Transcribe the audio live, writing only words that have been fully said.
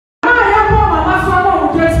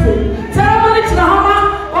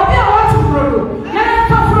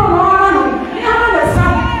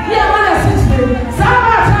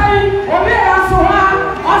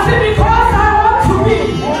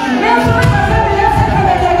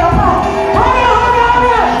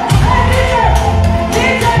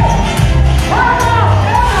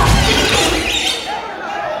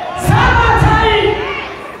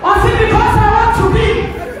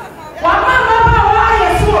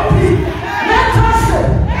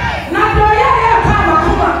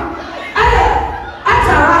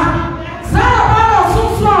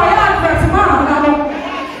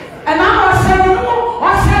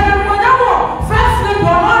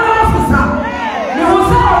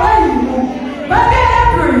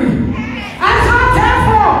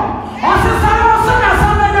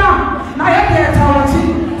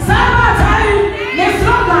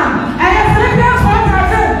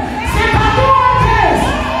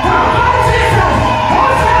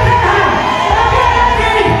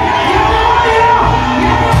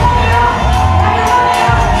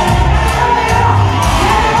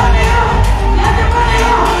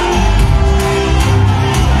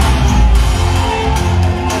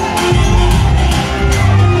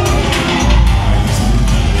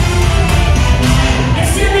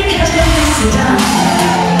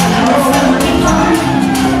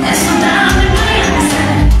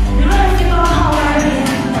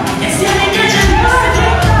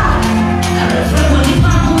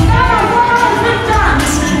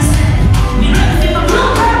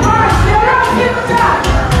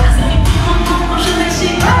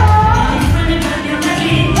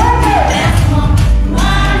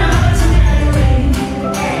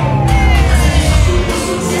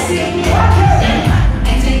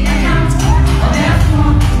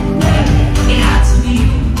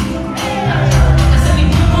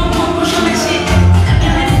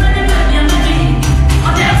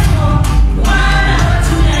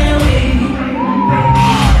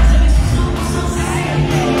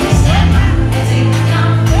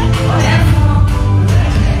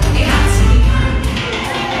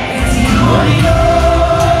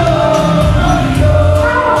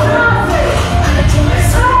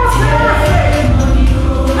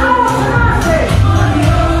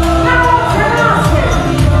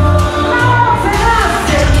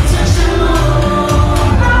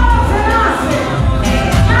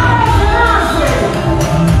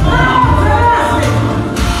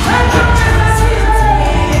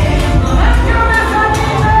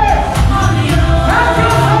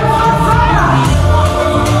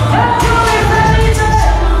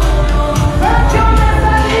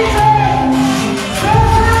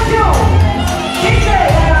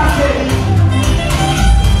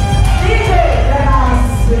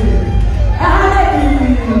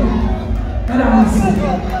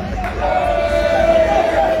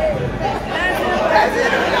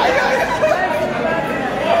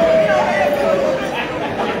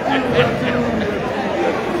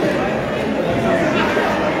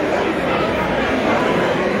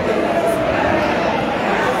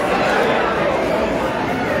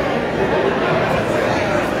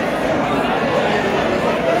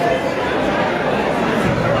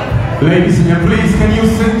Ladies and gentlemen, please can you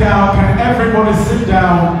sit down? Can everybody sit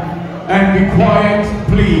down and be quiet,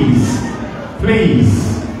 please?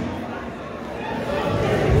 Please.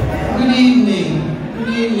 Good evening. Good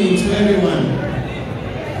evening to everyone.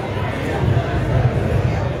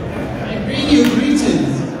 I bring you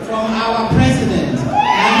greetings from our president,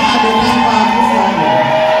 Nana Addo Akufo-Addo.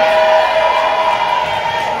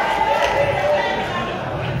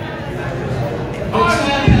 The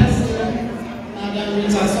chairperson, Madam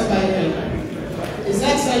Rita Sobaire, His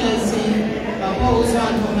Excellency, Papa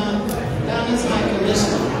Osuantoma, Ghana's High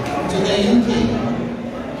Commissioner to the UK,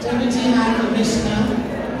 Deputy High Commissioner,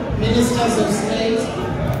 Ministers of State,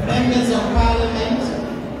 Members of Parliament,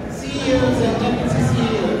 CEOs and Deputy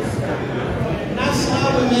CEOs, National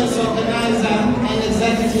Women's Organizer and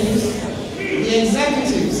Executives, the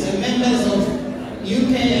executives and members of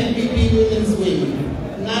UK NPP Women's Wing,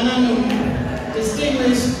 Nana Num,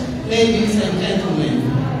 distinguished ladies and gentlemen.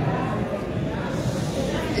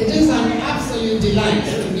 It is an absolute delight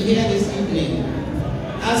to be here this evening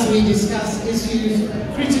as we discuss issues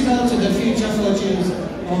critical to the future fortunes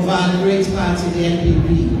of our great party, the NPP.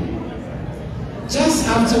 Just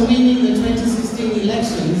after winning the 2016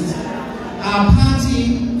 elections, our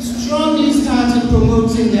party strongly started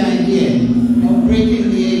promoting the idea of breaking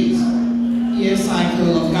the 8-year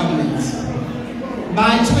cycle of government.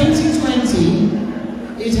 By 2020,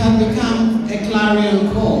 it had become a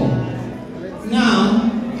clarion call. Now,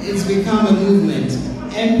 it's become a movement,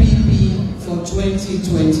 NPP for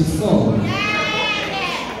 2024.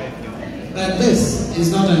 But this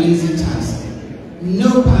is not an easy task.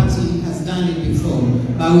 No party has done it before,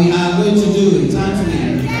 but we are going to do it, aren't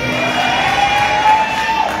we?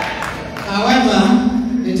 However,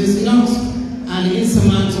 it is not an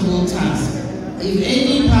insurmountable task. If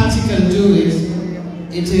any party can do it,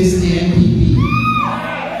 it is the NPP.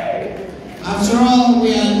 After all,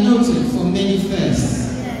 we are noted for many firsts.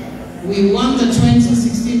 We won the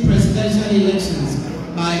 2016 presidential elections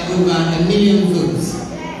by over 1 million votes,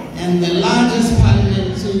 and the largest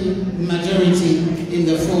parliamentary majority in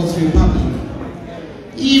the Fourth Republic.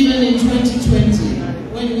 Even in 2020,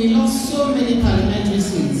 when we lost so many parliamentary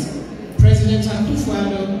seats, President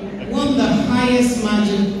Akufo-Addo won the highest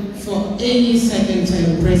margin for any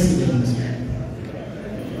second-term president.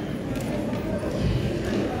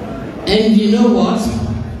 And you know what?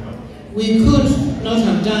 We could not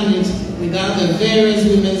have done it without the various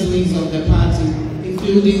women's wings of the party,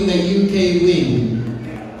 including the UK wing.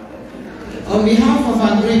 On behalf of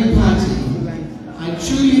our great party, I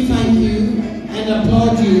truly thank you and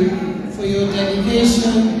applaud you for your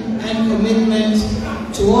dedication and commitment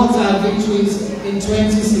towards our victories in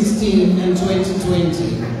 2016 and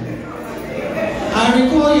 2020. I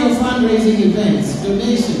recall your fundraising events,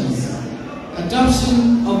 donations,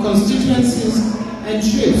 adoption of constituencies, and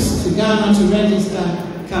trips to Ghana to register,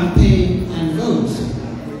 campaign, and vote.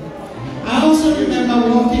 I also remember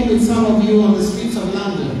walking with some of you on the streets of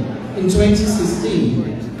London in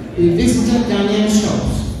 2016. We visited Ghanaian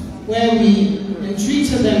shops where we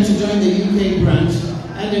entreated them to join the UK branch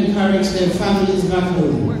and encouraged their families back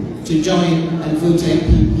home to join and vote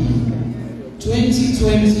NPP.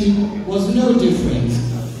 2020 was no different.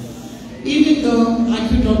 Even though I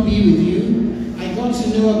could not be with you, I got to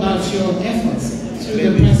know about your efforts through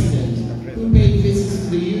the President, who paid visits to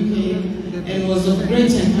the UK and was of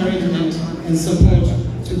great encouragement and support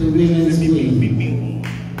to the women's wing.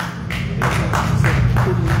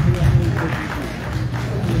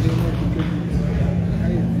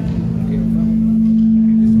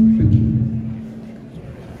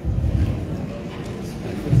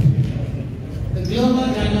 The global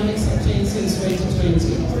dynamics have changed since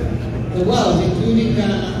 2020. The world, including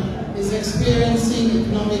Ghana, is experiencing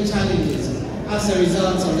economic challenges as a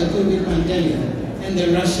result of the COVID pandemic and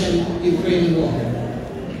the Russian-Ukraine war.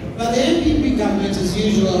 But the NPP government, as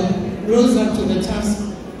usual, rose up to the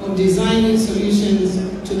task of designing solutions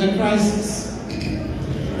to the crisis.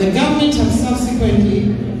 The government has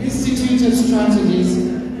subsequently instituted strategies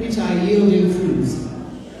which are yielding fruits.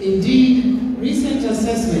 Indeed, recent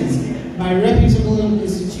assessments by reputable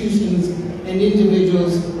institutions and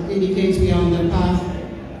individuals indicate we are on the path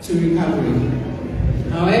to recovery.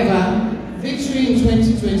 However, victory in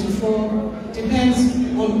 2024 depends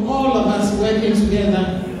on all of us working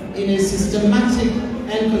together in a systematic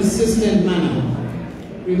and consistent manner.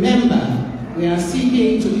 Remember, we are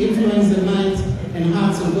seeking to influence the minds and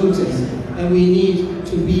hearts of voters, and we need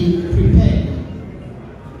to be prepared.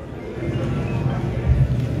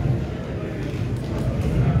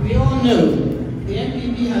 We all know the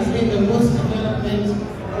NPP has been the most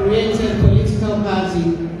development-oriented political party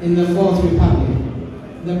in the Fourth Republic.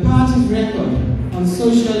 The party's record on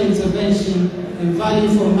social intervention and value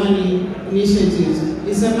for money initiatives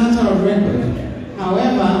is a matter of record.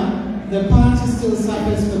 However, the party still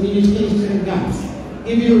suffers communication gaps,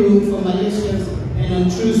 giving room for malicious and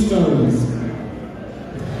untrue stories.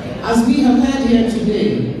 As we have heard here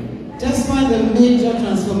today, despite the major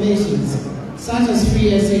transformations such as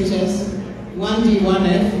free SHS, 1D,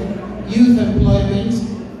 1F, youth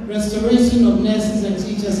employment, restoration of nurses and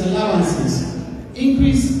teachers' allowances,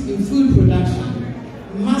 increase in food production,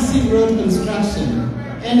 massive road construction,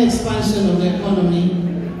 and expansion of the economy,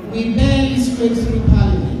 we barely scraped through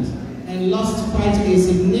Parliament and lost quite a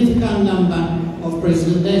significant number of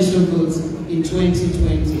presidential votes in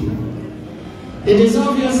 2020. It is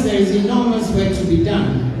obvious there is enormous work to be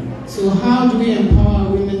done. So how do we empower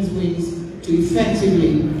women's wings to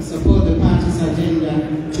effectively support the party's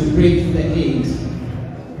agenda to break the eight?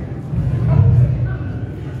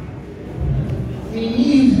 We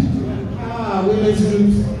need to empower women's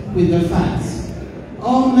groups with the facts.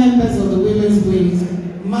 All members of the women's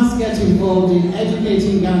wings must get involved in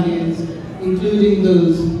educating Ghanaians, including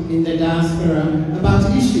those in the diaspora, about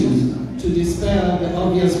issues to dispel the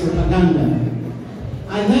obvious propaganda.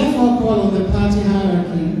 I therefore call on the party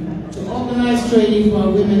hierarchy to organize training for our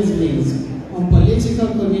women's wings on political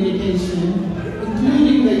communication,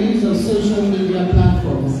 including the use of social media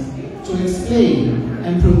platforms to explain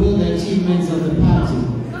and promote the achievements of the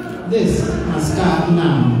party. This must start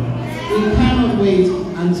now. We cannot wait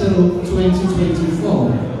until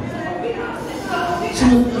 2024.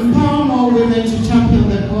 To empower more women to champion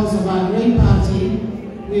the cause of our great party,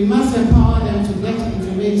 we must empower them to get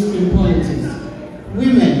into mainstream politics.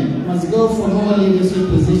 Women must go for more leadership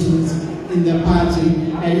positions in the party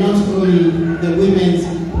and not only the women's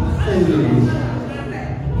family.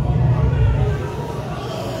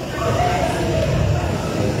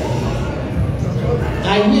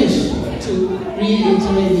 I wish to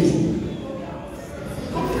reiterate this.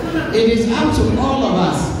 It is up to all of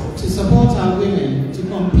us to support our women to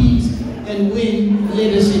compete and win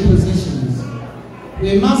leadership positions.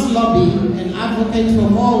 We must lobby and advocate for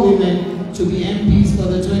more women to be MPs for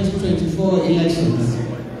the 2024 elections.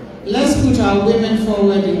 Let's put our women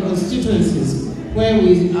forward in constituencies where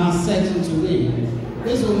we are certain to win.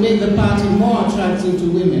 This will make the party more attractive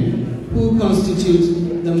to women, who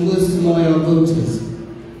constitute the most loyal voters.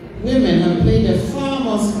 Women have played a far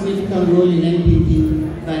more significant role in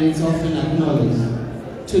NPP than is often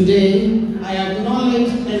acknowledged. Today, I acknowledge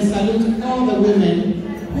and salute all the women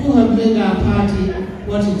who have made our party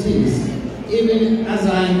what it is, even as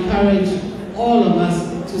I encourage all of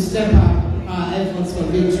us to step up our efforts for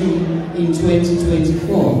victory in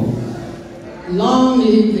 2024. Long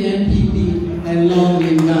live the NPP and long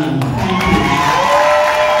live Ghana. Thank you.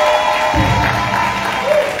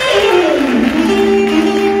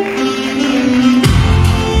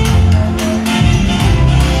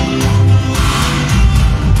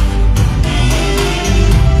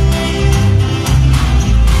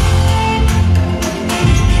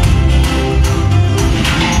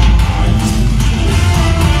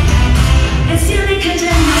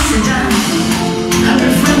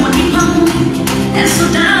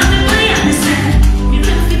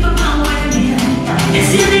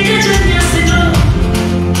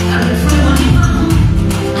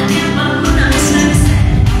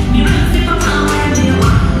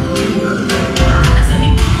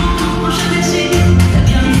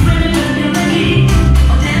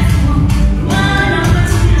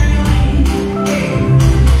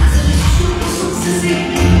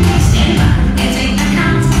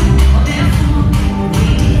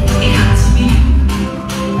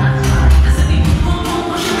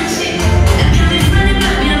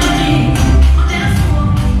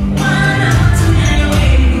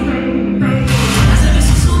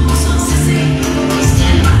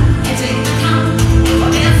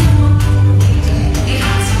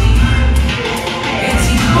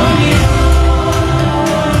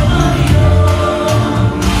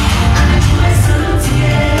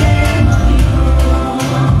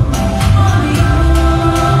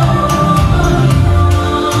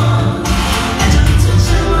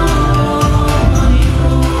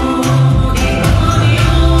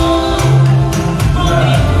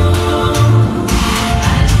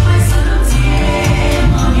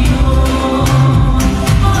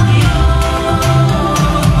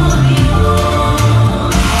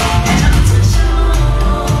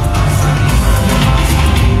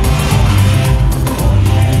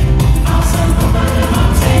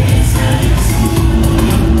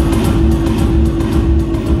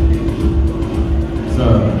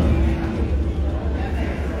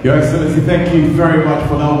 Your Excellency, thank you very much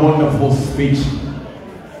for that wonderful speech.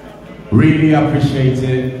 Really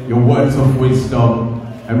appreciated your words of wisdom,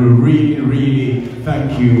 and we really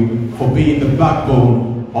thank you for being the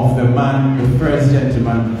backbone of the man, the first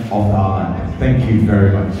gentleman of our land. Thank you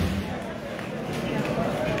very much.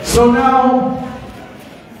 So now,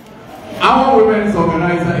 our women's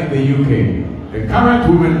organizer in the UK, the current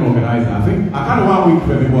women organizer, I think, I can't 1 week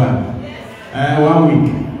for everyone. 1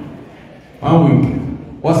 week. 1 week.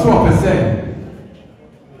 What's what I said?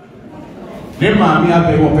 Ne maami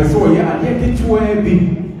abe wo pese wo ye ade ketewa bi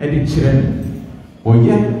e de kire wo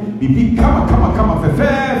ye bibi kama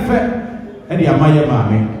fefefe e de amaye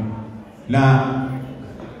maami na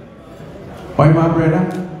my brother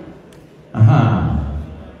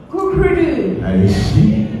Kukrudu.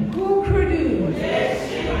 Kukrudu. Yes.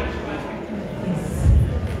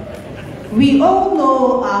 We all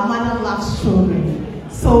know our mother loves children.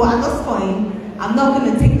 So at this point, I'm not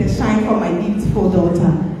going to take the shine from my beautiful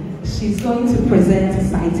daughter. She's going to present a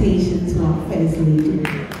citation to our First Lady.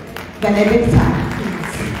 Benedicta,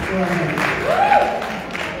 please go ahead.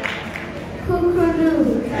 Kukrudu.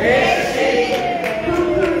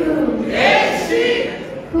 Kukrudu.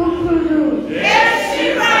 Kukrudu.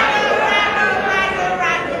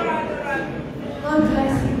 God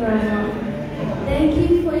bless you, Ghana. Thank you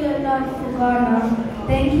for your love for Ghana.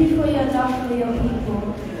 Thank you for your love for your people.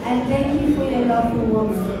 And thank you for your love for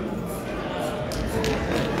women.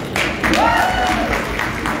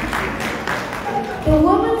 The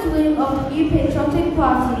Women's Wing of the New Patriotic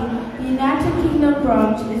Party, United Kingdom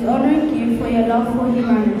branch, is honoring you for your love for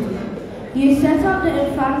humanity. You set up the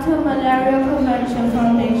Infanta Malaria Prevention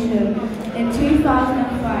Foundation in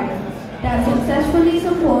 2005 that successfully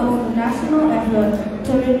supports the national effort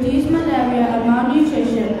to reduce malaria and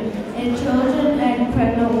malnutrition in children and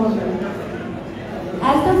pregnant women.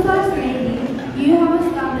 As the First Lady, you have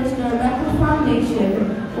established the Record Foundation,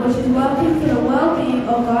 which is working for the well-being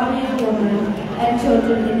of Ghanaian women and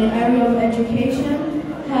children in the area of education,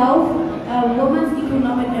 health, and women's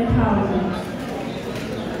economic empowerment.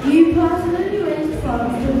 You personally raised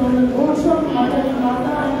funds to build an ultra-modern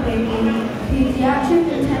mother and baby pediatric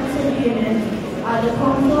intensive unit at the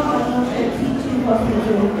Comfort and Teaching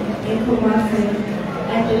Hospital in Kumasi,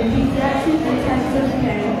 and the pediatric intensive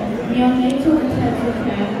care, neonatal intensive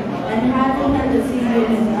care, and high dependency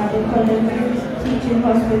units at the College Teaching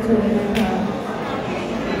Hospital in Accra.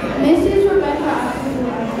 Mrs. Rebecca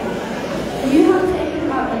Akufo-Addo, you have taken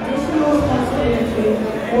up additional responsibility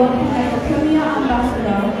working as a Premier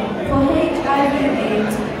Ambassador for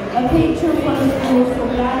HIV/AIDS, a patron for the schools for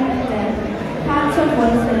blind and deaf, Cancer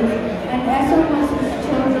Voices, and SOS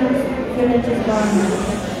Children's Villages Ghana.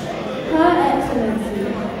 Her Excellency,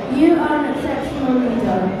 you are an exceptional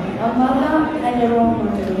leader, a mother and a role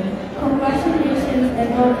model. Congratulations and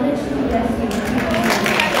God richly bless you.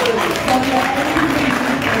 From the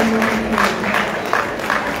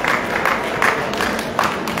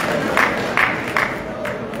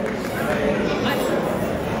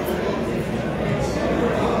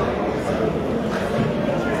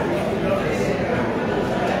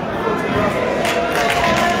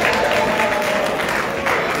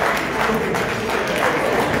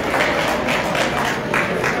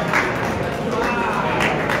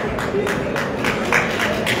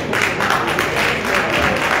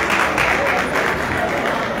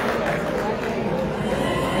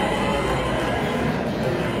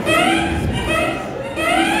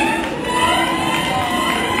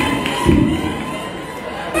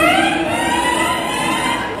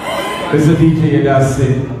This is a DJ Edasi.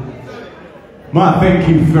 Ma, thank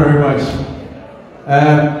you very much.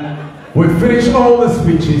 We finished all the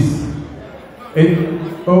speeches.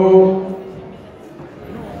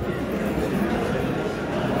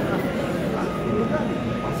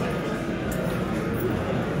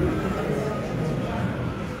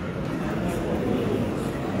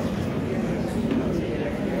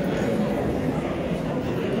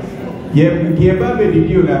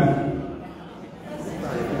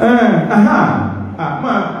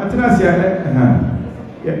 Ma, Atanasia,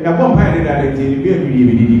 ya bomb handed at it, yes,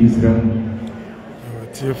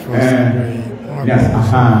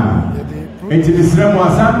 into this room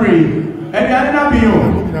was summary, and the other be you,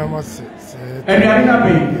 and the other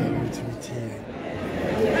be.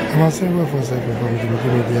 I'm saying for second from the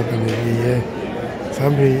beginning of the year.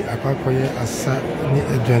 Somebody, a pacoye, a sat,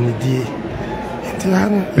 a journey D.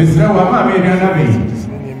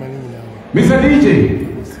 Mr. DJ,